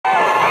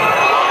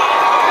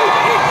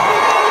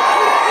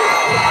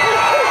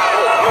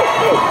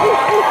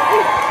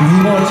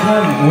루머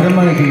참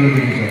오랜만에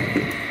들려드리죠.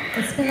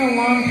 It's been a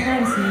long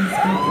time since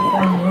we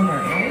performed Rumor,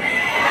 right?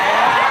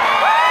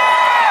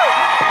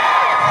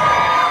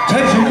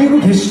 잘 즐기고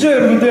계시죠,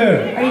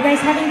 여러분들? Are you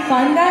guys having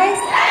fun, guys?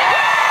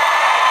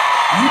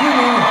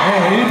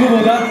 이번에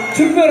일부보다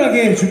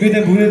특별하게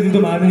준비된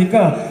무대들도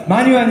많으니까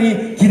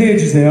많이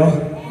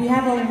기대해주세요. We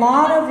have a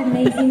lot of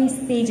amazing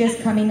stages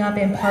coming up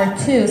in part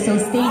 2, so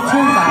stay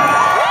tuned, guys.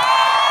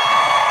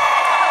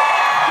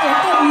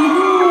 약간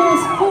리뷰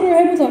스포를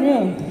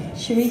해보자면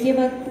Should we give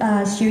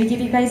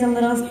you guys a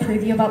little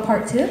preview about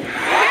part 2?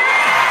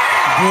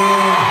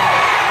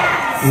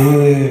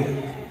 네.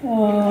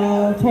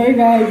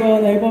 저희가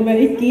이번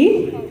앨범의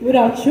이끼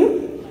Without You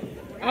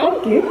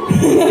Fuck You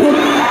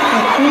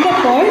In The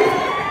Boy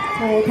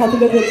다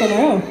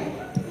들려드렸잖아요.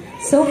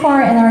 So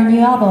far in our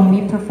new album,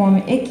 we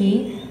perform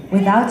Icky,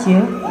 Without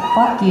You,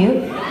 Fuck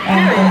You,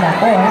 and In That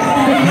Boy.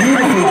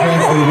 Beautifully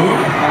translated.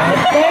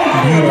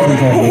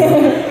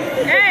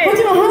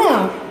 하지만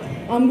하나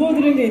안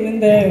보여드린 게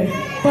있는데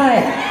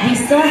But we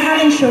still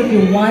haven't showed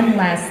you one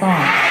last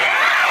song.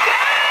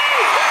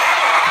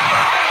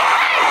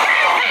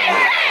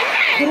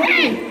 그런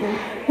게 있고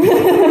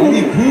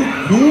아니 그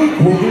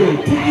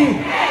곡을 특히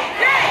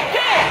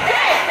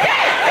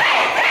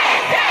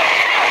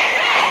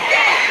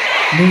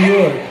New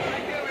York,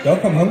 y'all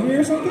come hungry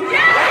or something?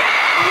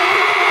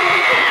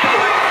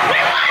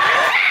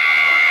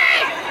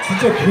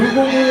 진짜 그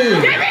곡을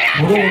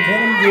보러 온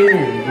사람들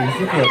있을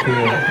것 같아요.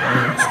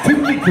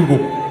 특히 그 곡.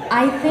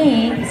 I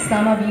think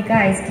some of you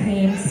guys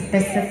came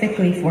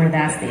specifically for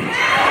that stage.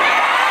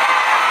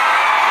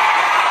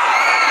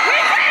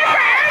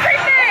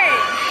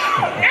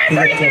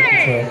 그렇죠.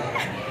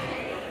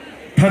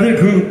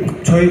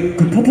 다들 저희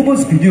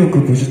퍼포먼스 비디오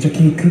보셨죠?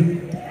 케이크?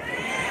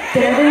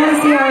 Did everyone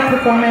see our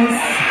performance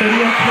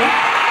video clip?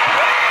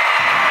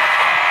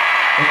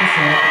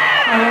 어땠어요?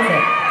 How was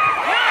it?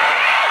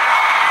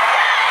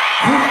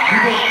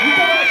 이거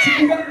이따가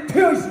준비가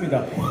되어 있습니다.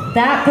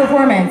 That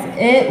performance,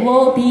 it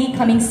will be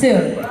coming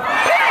soon.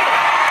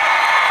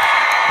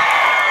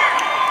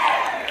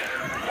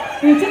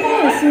 이거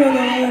조금만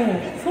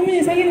있으면은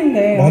소민이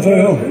생일인데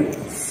맞아요.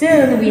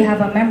 Soon we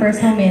have a member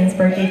Somin's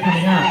birthday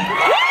coming up.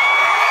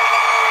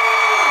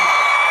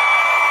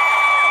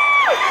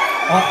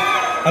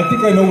 I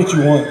think I know what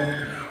you want.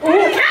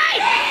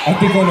 I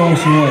think I know what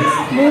she wants.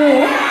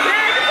 뭐예요?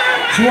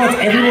 She wants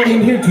everyone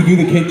in here to do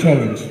the cake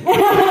challenge.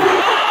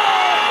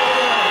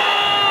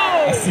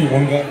 I see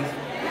one guy.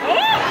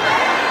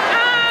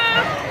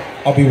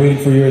 I'll be waiting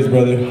for yours,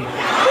 brother.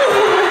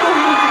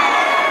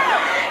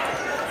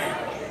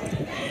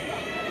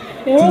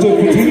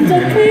 여러분들 진짜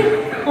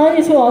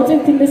아니 저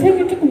아직 근데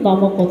생일 조금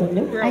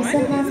남았거든요. I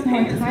still have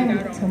more time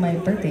until my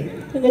birthday.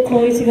 근데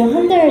거의 지금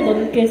한 달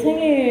넘게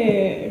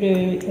생일을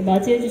이렇게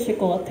맞이해 주실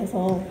것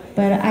같아서.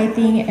 But I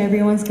think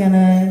everyone's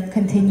gonna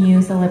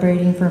continue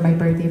celebrating for my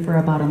birthday for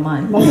about a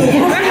month.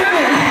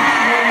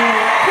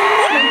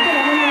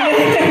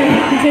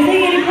 제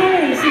생일이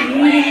 8월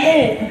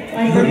 22일인데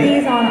My birthday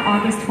is on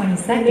August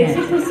 22nd.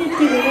 멕시코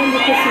시티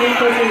공연부터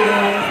지금까지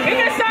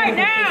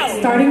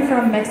Starting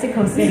from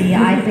Mexico City,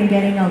 I've been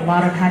getting a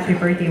lot of happy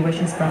birthday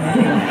wishes from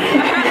him.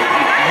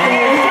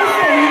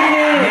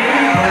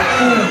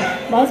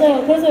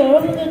 맞아요. 그래서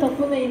여러분들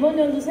덕분에 이번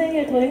연도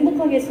생일 더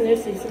행복하게 지낼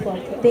수 있을 것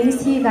같아요. Thanks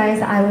to you guys,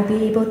 I will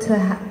be able to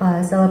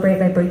celebrate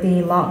my birthday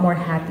a lot more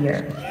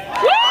happier.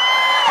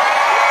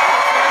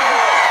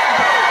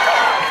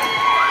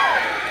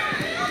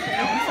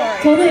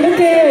 저는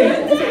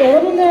이렇게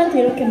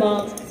여러분들한테 이렇게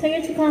막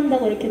생일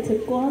축하한다고 이렇게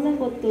듣고 하는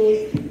것도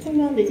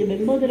충분한데 이제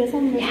멤버들의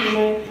선물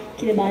정말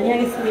기대 많이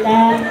하겠습니다.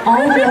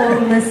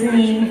 Although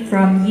listening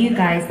from you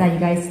guys that you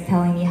guys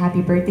telling me happy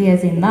birthday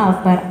is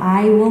enough, but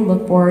I will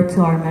look forward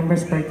to our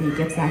members' birthday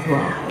gifts as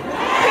well.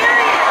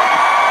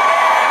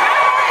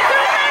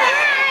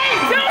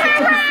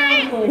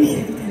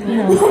 You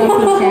know,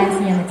 stuff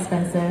fancy and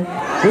expensive.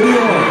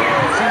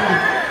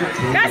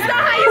 That's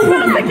not how you're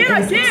supposed to get a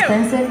Is gift!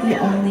 expensive the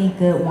only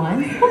good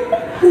one?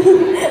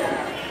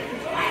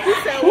 You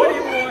said, what do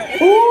you want?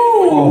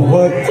 Oh,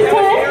 what?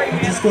 You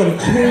just got a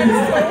chain.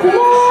 She's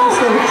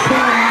got a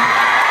chain.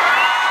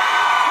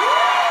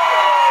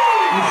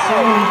 You're so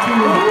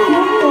cute.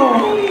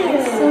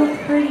 It's so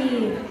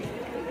pretty.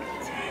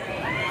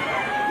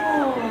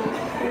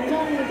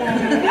 감사합니다.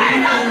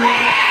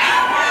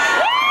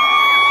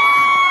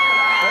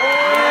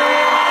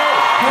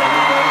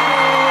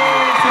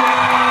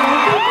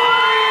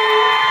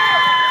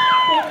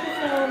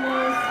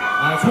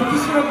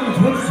 손짓이라도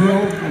도와주세요.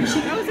 You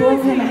should blow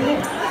him a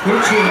kiss.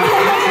 그렇지.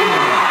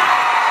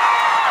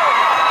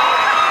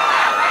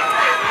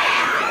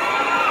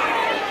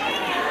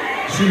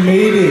 She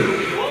made it.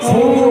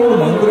 손으로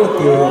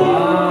만들었대요.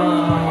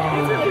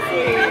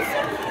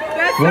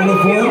 One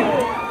of one?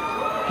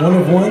 One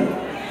of one?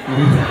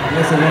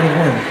 Yes, a one of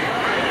one.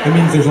 That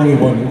means there's only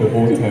one in the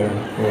whole entire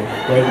world,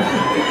 right?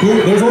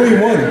 There's only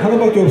one.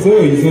 하나밖에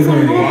없어요, 이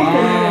세상에.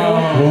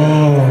 와.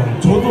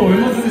 저도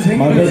얼마 전에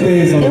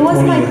생일이었어요. It was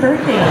my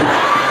birthday.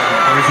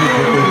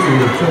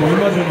 저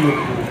얼마 전이요.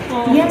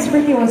 DM's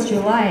birthday was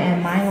July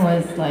and mine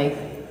was like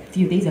a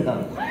few days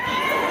ago.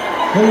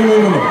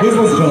 No. His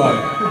was July.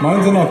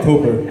 Mine's in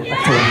October.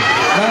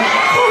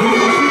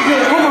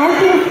 I'm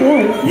April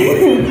 4th.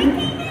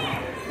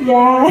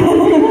 Yeah.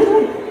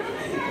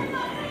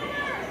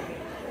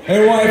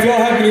 Anyway, if y'all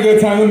having a good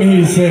time, let me hear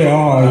you say,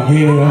 oh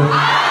yeah.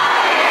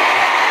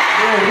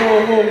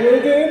 Whoa,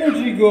 where'd the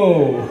energy go?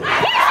 Anyway,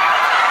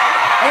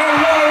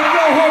 if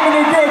y'all having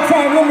a good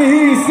time, let me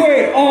hear you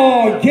say,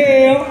 oh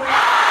yeah.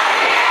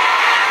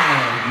 Oh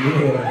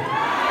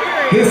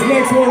yeah. This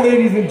next one,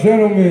 ladies and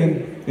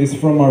gentlemen, is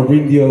from our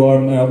Ring the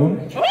Alarm album.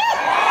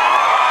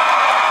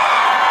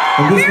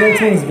 And this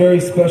next one is very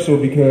special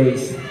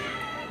because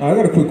I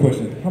got a quick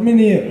question. How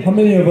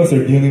many of us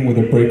are dealing with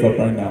a breakup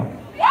right now?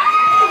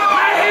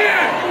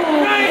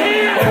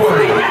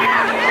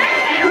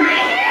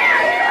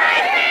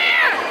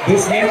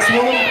 This next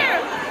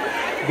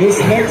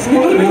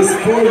one is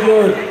for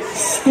your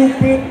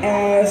stupid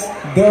ass,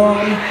 dumb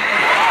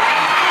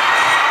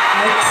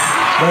ex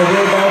that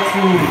we're about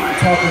to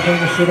talk a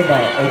bunch of shit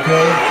about,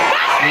 okay?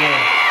 Yeah.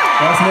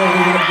 That's what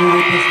we're gonna do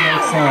with this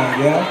next song,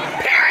 yeah?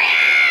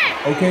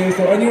 Okay,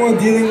 so anyone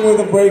dealing with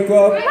a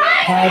breakup,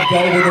 have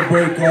dealt with a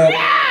breakup,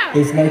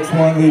 this next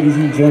one, ladies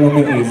and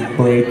gentlemen, is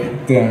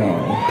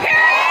Breakdown.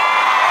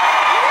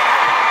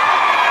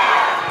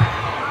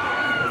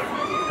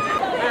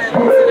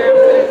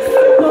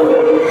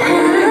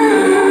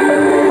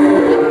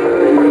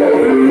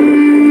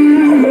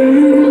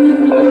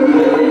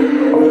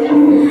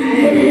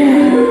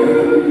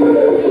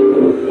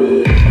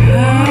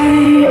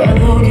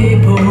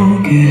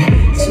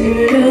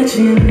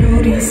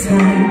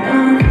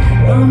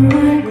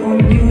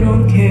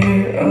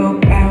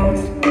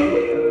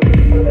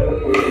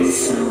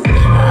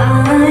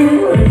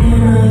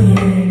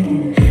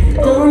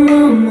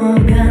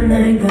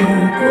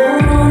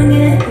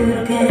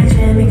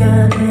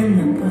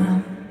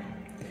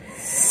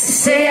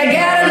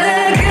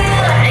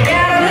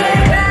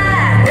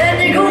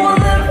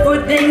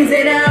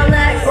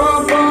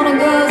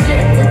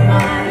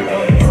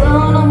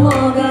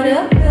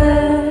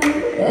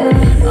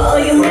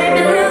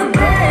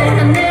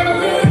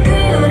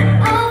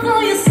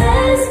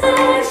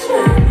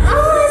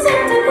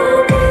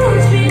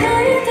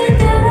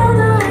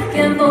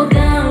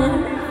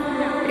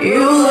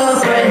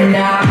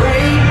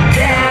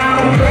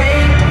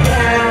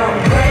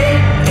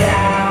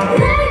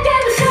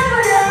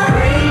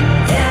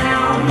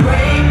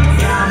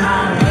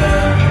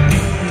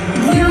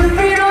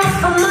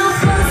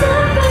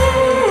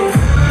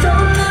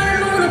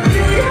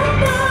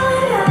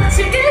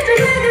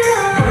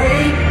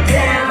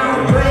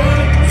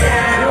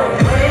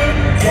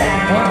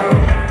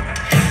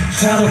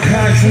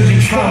 자독한 중진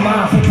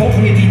트라우마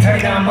폭풍의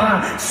뒤탈이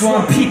남아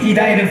수원 피기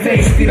다이는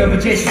페이스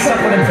빌어보지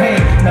시작하는 페인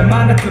날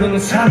만나 들어오는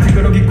산들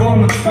그러기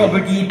고문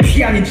트러블 이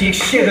피아니지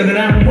shit은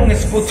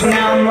악몽에서 보통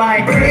I'm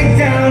like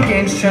breakdown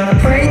괜찮아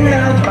pray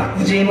now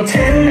바꾸지 못해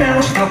now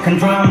시덕한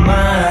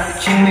드라마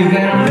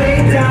진리가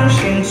lay down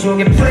신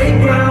속의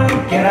playground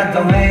get out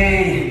the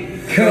way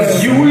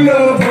Cause you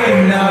love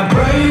when I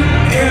break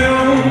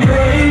down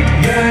break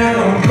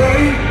down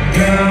break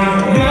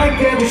down 날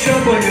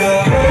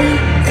깨부셔버려 break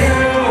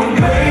down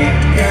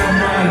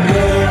my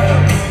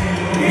love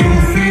You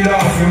feed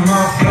off of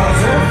my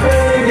flaws and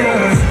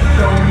failures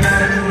Don't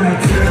let me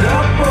till I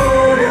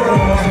put it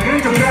on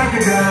Break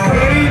down,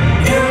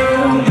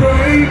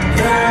 break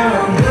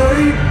down,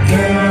 break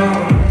down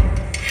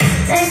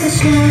Take a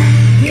shot,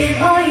 give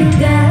all you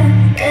got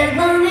매번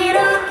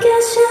이렇게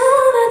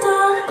쉬어도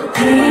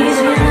꺾이지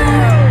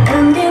않아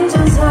담긴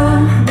전설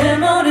내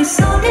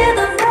머릿속에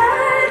넌 날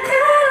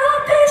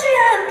괴롭히지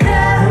않다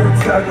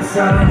자기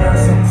사랑한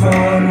성선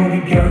우리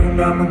결국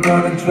남은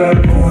거는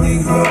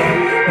dreadpool인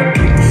걸